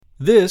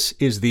This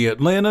is the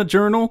Atlanta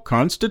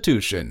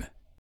Journal-Constitution.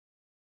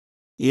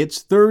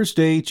 It's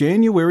Thursday,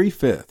 January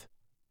 5th.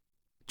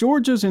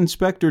 Georgia's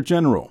Inspector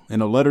General,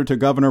 in a letter to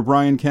Governor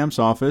Brian Kemp's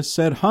office,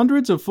 said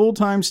hundreds of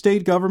full-time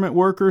state government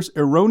workers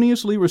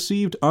erroneously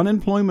received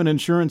unemployment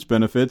insurance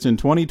benefits in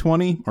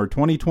 2020 or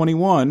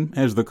 2021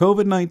 as the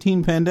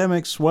COVID-19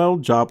 pandemic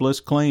swelled jobless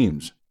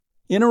claims.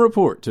 In a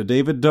report to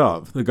David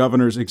Dove, the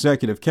governor's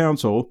executive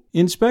counsel,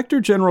 Inspector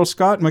General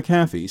Scott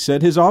McAfee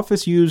said his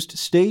office used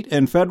state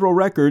and federal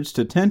records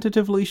to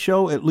tentatively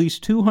show at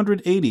least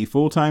 280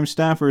 full-time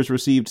staffers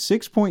received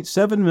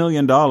 $6.7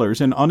 million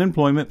in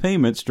unemployment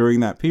payments during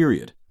that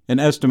period, an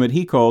estimate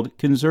he called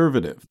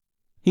conservative.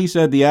 He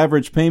said the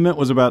average payment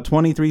was about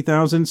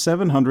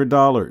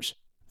 $23,700.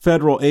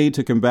 Federal aid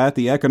to combat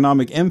the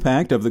economic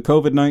impact of the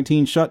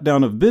COVID-19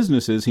 shutdown of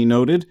businesses, he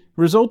noted,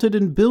 resulted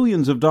in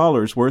billions of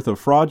dollars worth of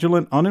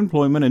fraudulent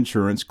unemployment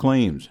insurance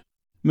claims.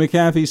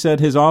 McAfee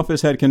said his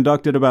office had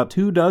conducted about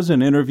 24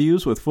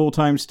 interviews with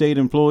full-time state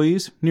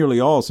employees, nearly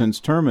all since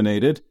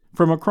terminated,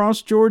 from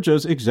across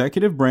Georgia's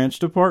executive branch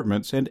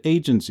departments and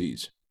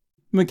agencies.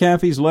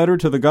 McAfee's letter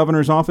to the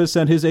governor's office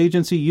said his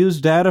agency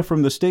used data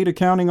from the State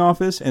Accounting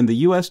Office and the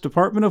U.S.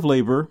 Department of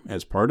Labor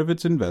as part of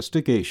its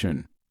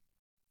investigation.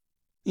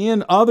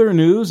 In other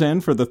news,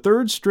 and for the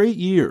third straight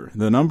year,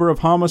 the number of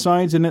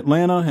homicides in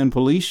Atlanta and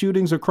police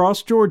shootings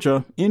across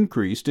Georgia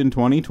increased in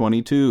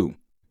 2022.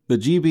 The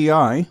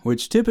GBI,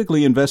 which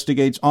typically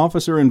investigates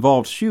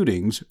officer-involved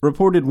shootings,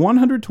 reported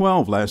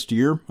 112 last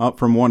year, up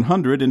from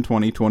 100 in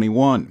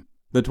 2021.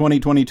 The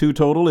 2022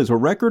 total is a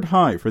record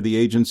high for the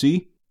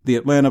agency. The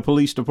Atlanta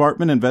Police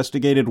Department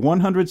investigated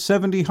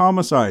 170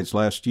 homicides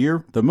last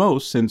year, the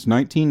most since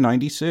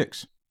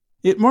 1996.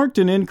 It marked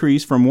an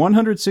increase from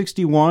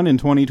 161 in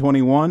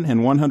 2021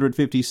 and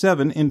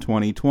 157 in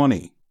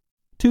 2020.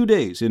 2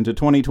 days into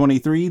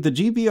 2023, the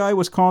GBI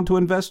was called to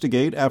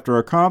investigate after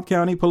a Cobb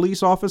County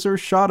police officer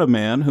shot a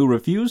man who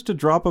refused to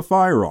drop a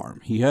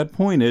firearm he had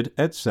pointed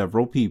at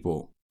several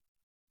people.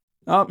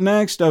 Up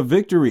next, a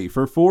victory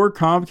for 4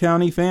 Cobb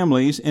County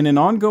families in an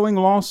ongoing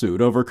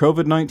lawsuit over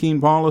COVID-19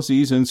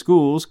 policies in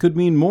schools could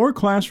mean more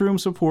classroom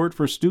support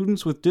for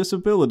students with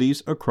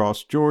disabilities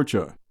across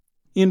Georgia.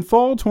 In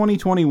fall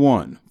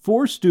 2021,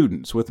 4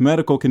 students with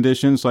medical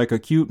conditions like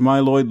acute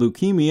myeloid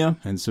leukemia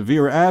and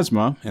severe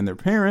asthma and their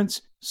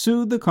parents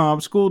sued the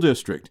Cobb School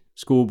District,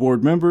 school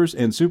board members,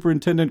 and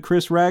Superintendent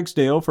Chris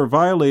Ragsdale for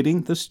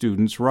violating the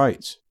students'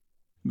 rights.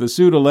 The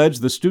suit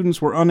alleged the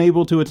students were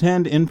unable to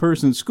attend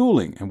in-person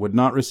schooling and would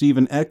not receive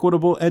an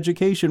equitable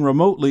education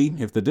remotely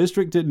if the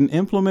district didn't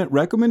implement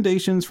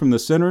recommendations from the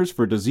Centers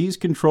for Disease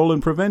Control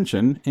and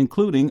Prevention,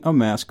 including a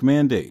mask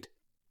mandate.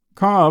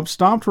 Cobb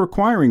stopped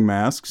requiring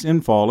masks in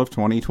fall of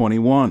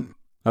 2021.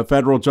 A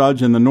federal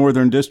judge in the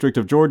Northern District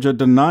of Georgia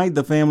denied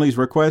the family's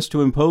request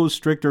to impose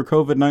stricter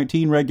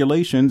COVID-19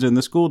 regulations in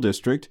the school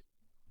district.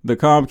 The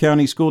Cobb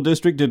County School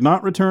District did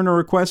not return a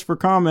request for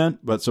comment,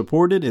 but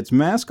supported its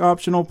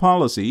mask-optional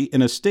policy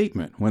in a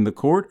statement when the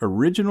court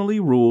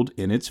originally ruled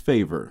in its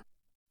favor.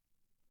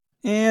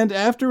 And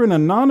after an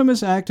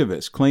anonymous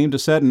activist claimed to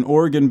set an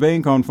Oregon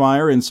bank on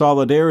fire in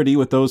solidarity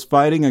with those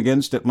fighting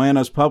against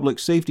Atlanta's Public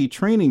Safety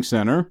Training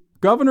Center,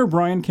 Governor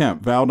Brian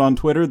Kemp vowed on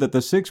Twitter that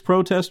the 6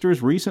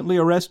 protesters recently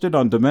arrested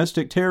on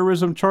domestic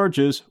terrorism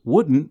charges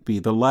wouldn't be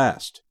the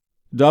last.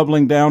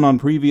 Doubling down on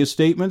previous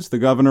statements, the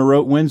governor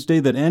wrote Wednesday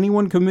that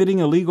anyone committing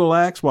illegal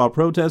acts while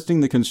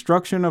protesting the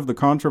construction of the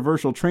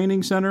controversial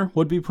training center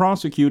would be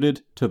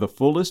prosecuted to the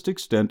fullest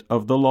extent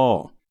of the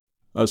law.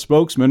 A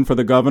spokesman for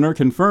the governor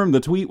confirmed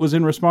the tweet was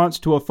in response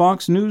to a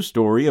Fox News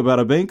story about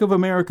a Bank of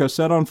America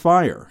set on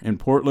fire in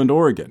Portland,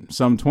 Oregon,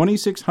 some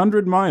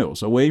 2,600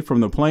 miles away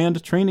from the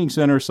planned training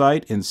center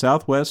site in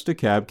southwest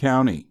DeKalb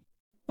County.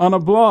 On a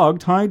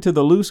blog tied to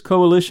the loose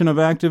coalition of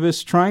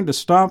activists trying to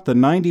stop the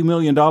 $90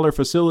 million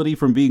facility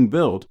from being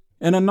built,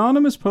 an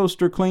anonymous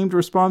poster claimed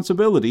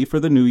responsibility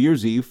for the New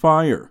Year's Eve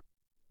fire.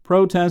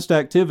 Protest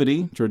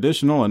activity,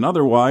 traditional and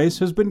otherwise,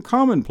 has been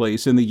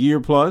commonplace in the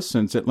year-plus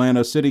since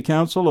Atlanta City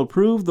Council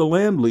approved the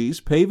land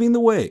lease paving the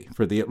way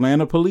for the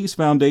Atlanta Police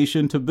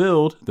Foundation to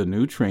build the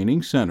new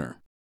training center.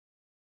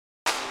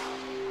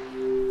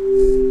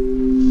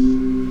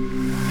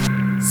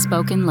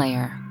 Spoken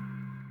Layer.